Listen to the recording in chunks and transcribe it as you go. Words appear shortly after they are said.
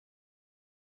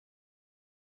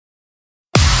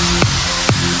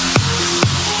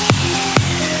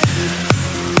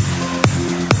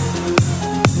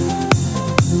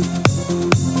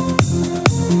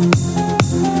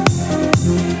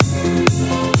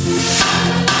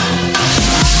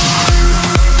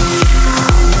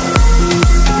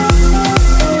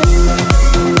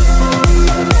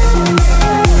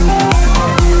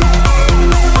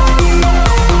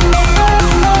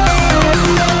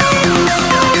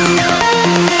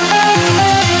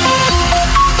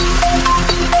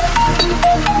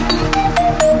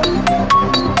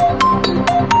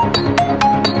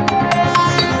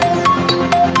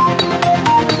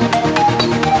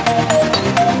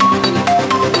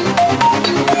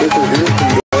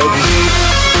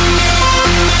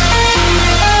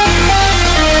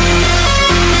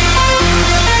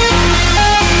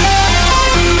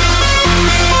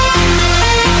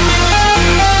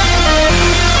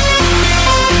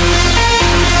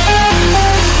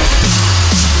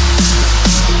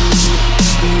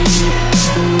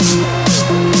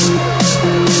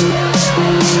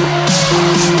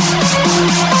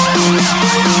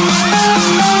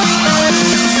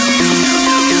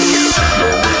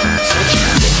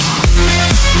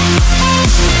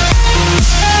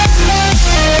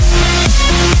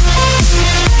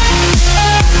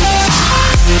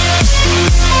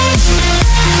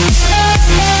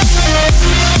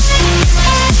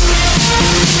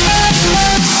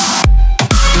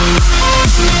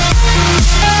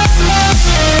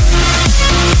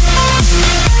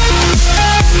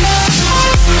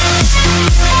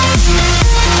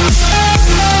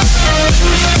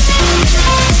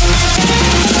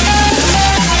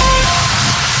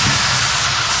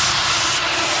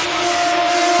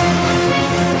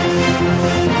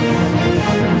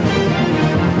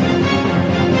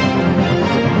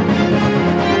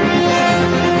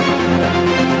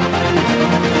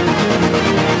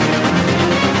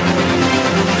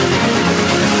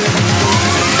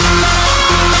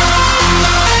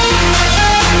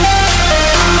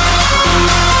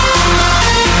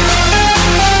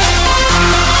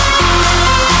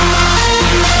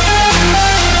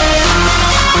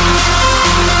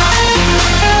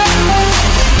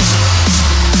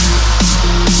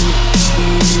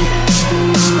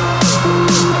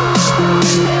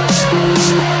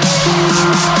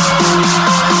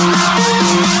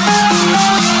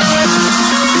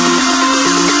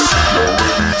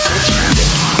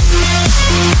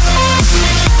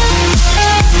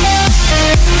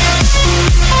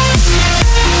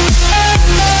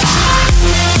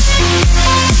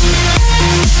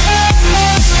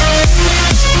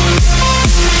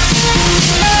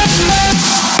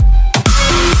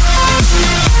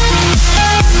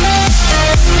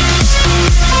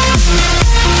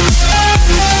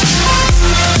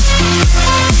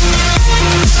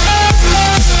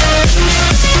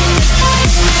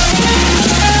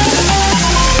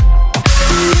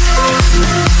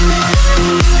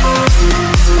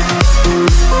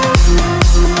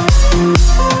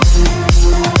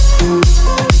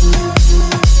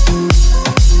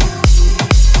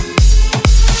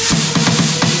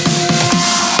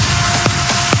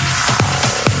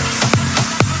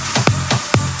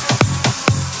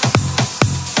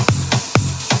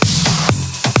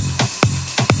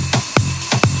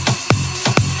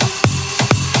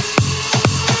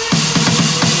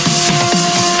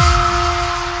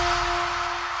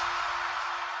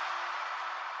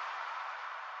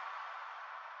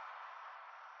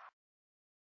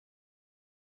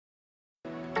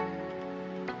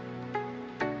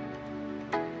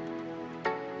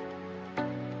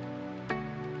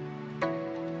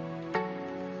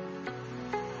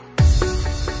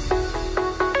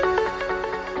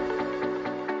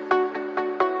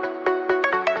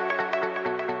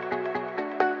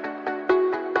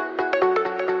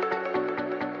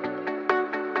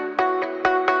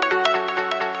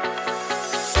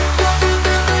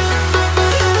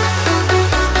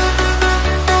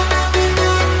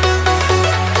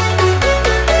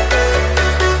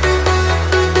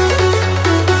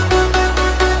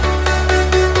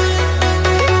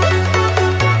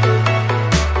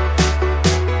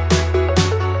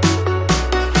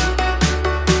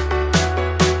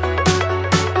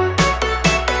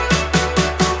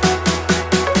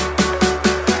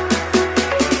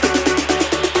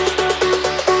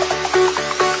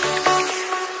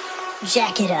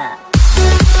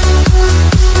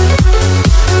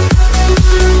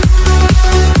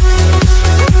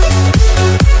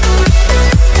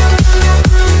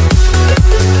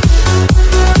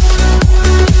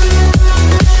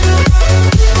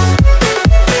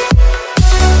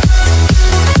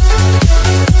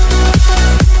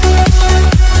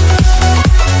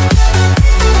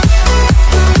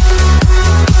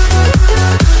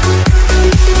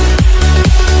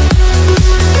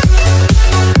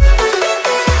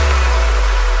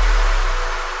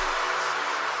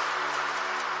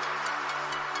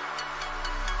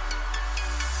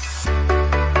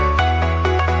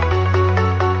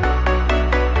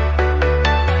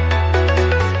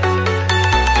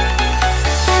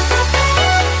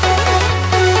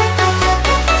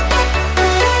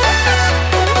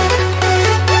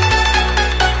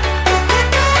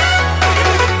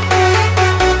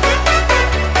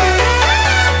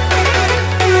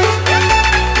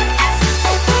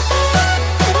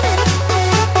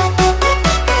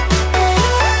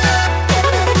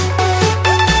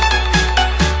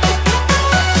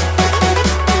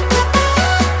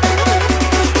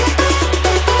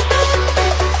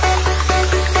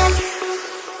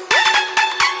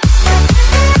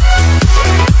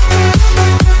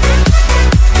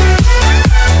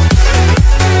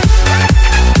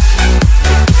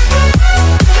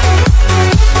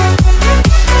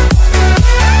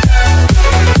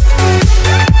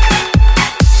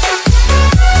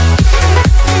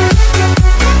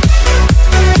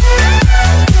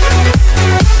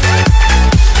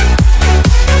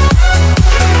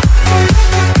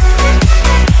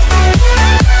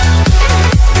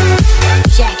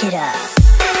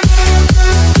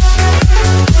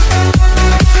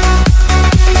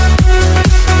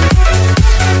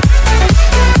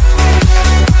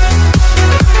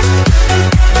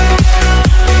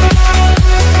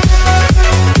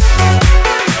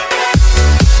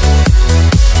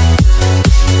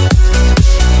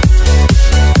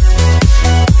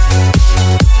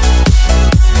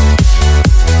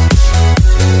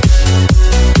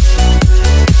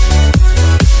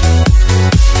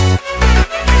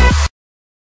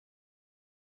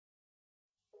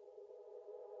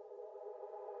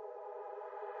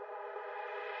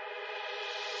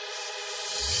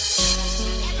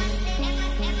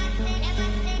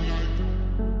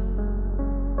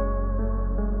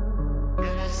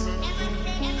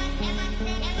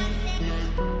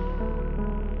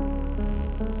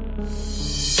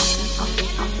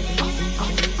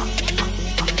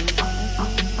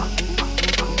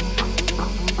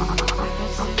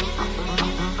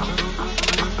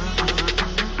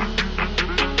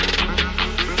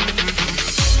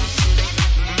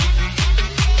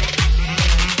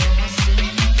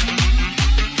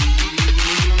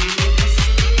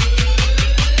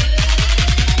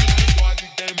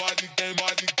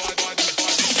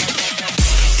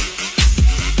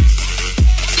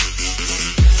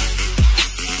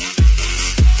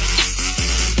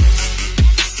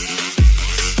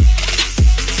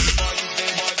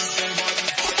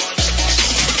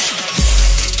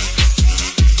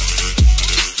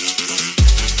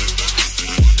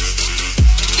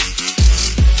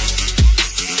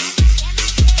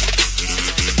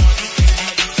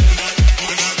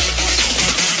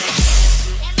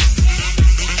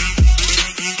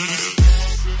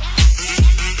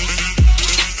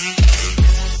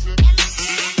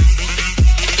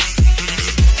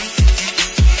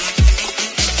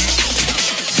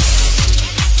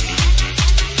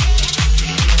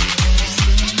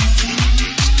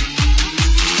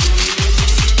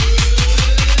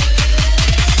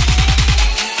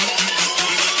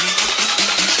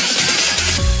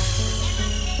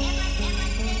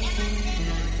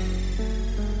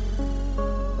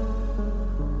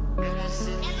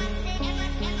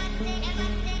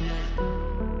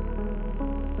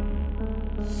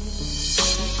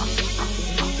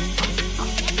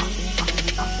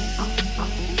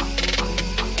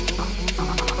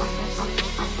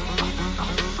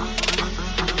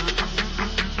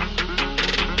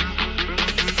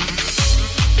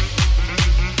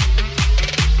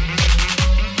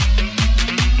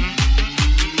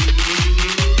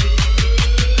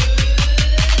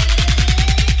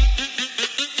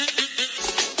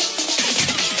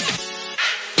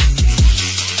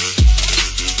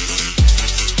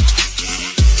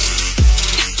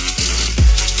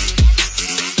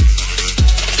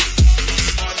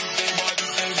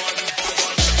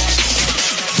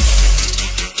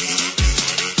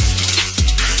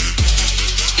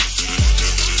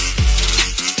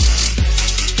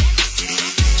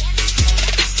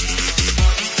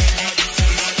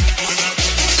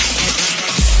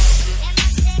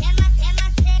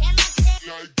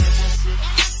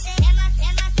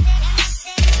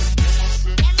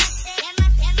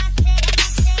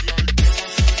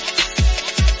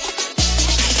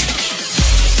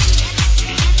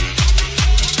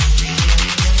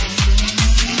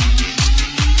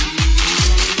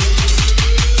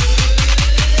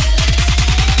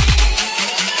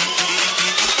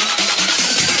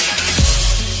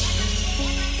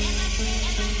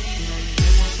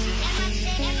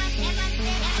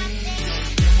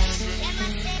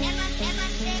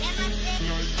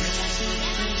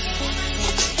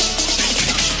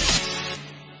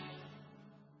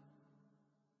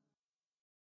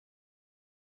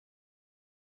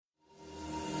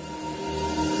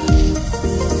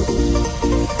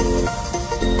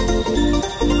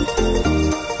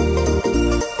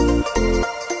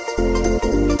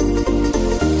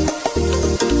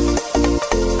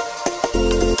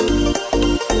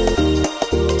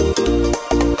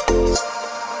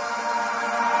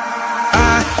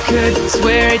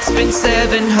been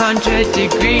 700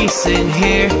 degrees in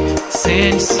here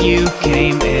since you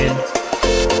came in.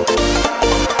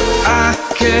 I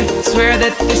could swear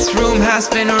that this room has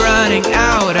been running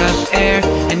out of air,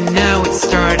 and now it's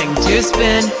starting to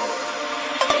spin.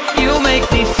 You make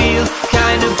me feel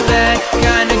kinda bad,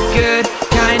 kinda good,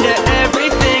 kinda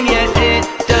everything, yet it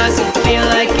doesn't feel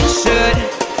like it should.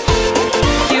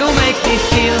 You make me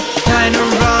feel kinda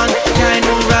wrong,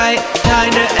 kinda right,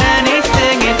 kinda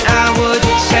anything, and I would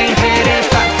change it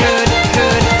if I could.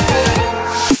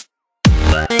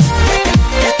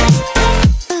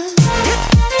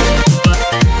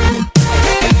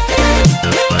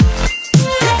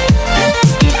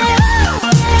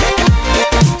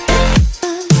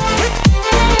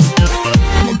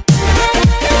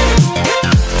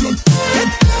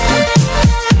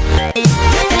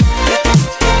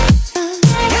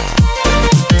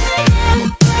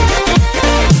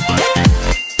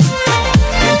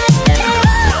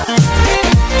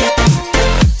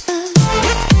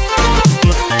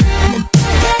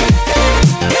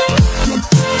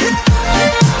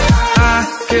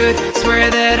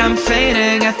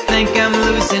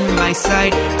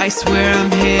 I swear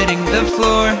I'm hitting the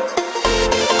floor.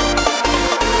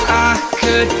 I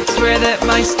could swear that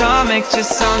my stomach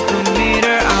just sunk a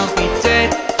meter. I'll be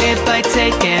dead if I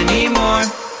take any more.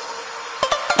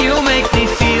 You make me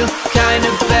feel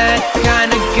kinda bad,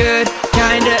 kinda good,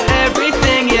 kinda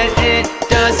everything, yet it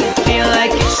doesn't feel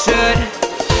like it should.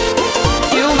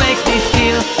 You make me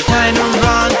feel kinda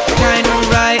wrong, kinda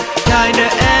right, kinda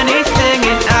anything,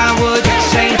 and I would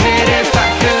change it if I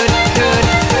could.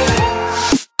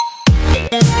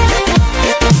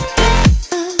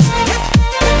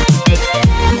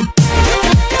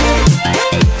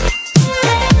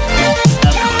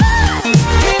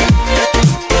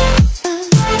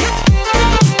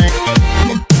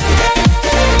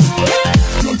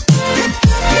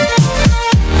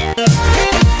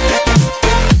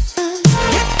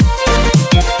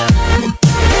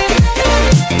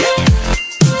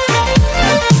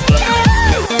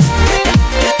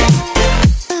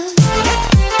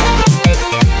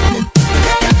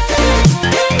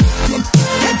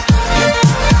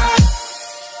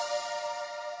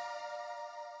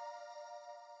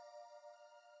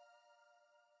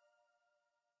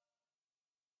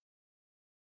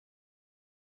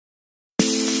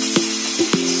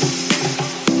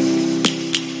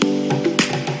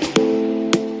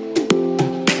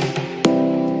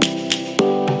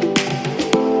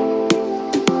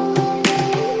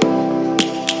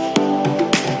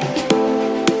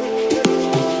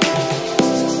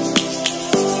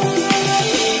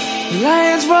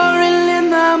 Lions roaring in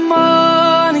the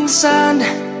morning sun,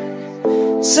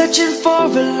 searching for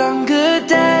a longer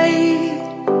day.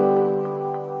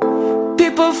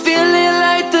 People feeling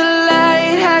like the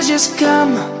light has just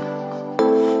come.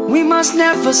 We must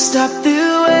never stop the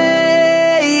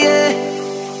way.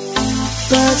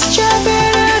 Birds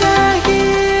chirping and I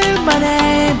hear my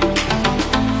name,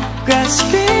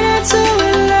 grasping into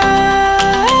a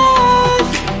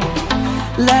life.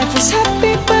 Life is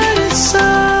happy but it's so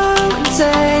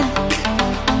insane.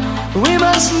 We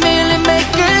must merely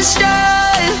make a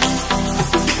start.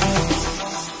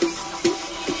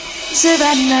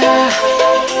 Savannah,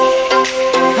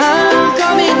 I'm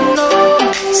coming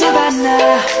home.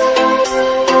 Savannah,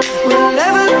 we'll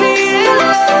never be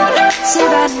alone.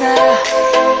 Savannah,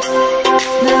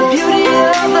 the beauty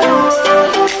of the world.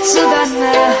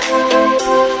 Savannah,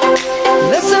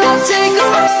 let's all take a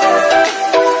walk.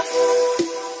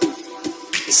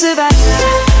 Savannah.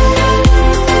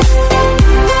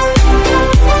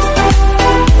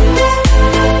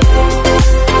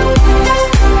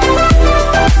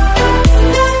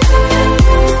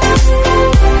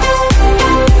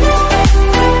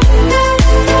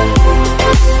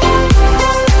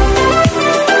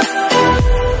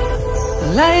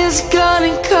 Lion's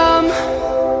gonna come.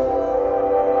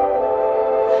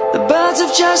 The birds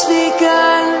have just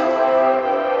begun.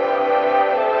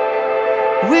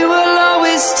 We will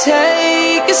always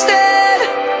take a stand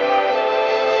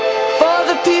for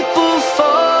the people,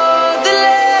 for the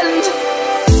land.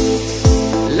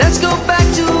 Let's go back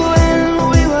to when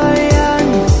we were young.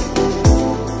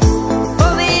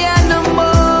 For the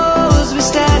animals we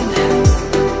stand.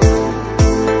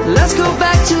 Let's go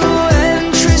back to when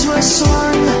trees were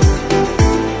swung.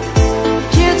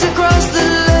 Kids across the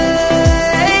land.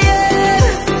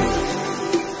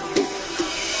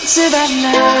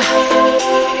 Savannah,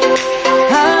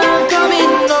 I'm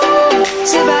coming home.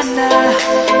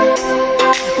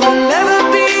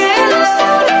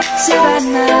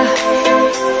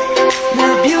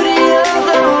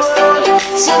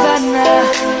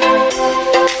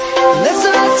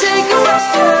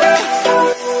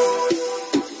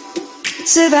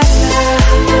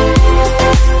 Savannah.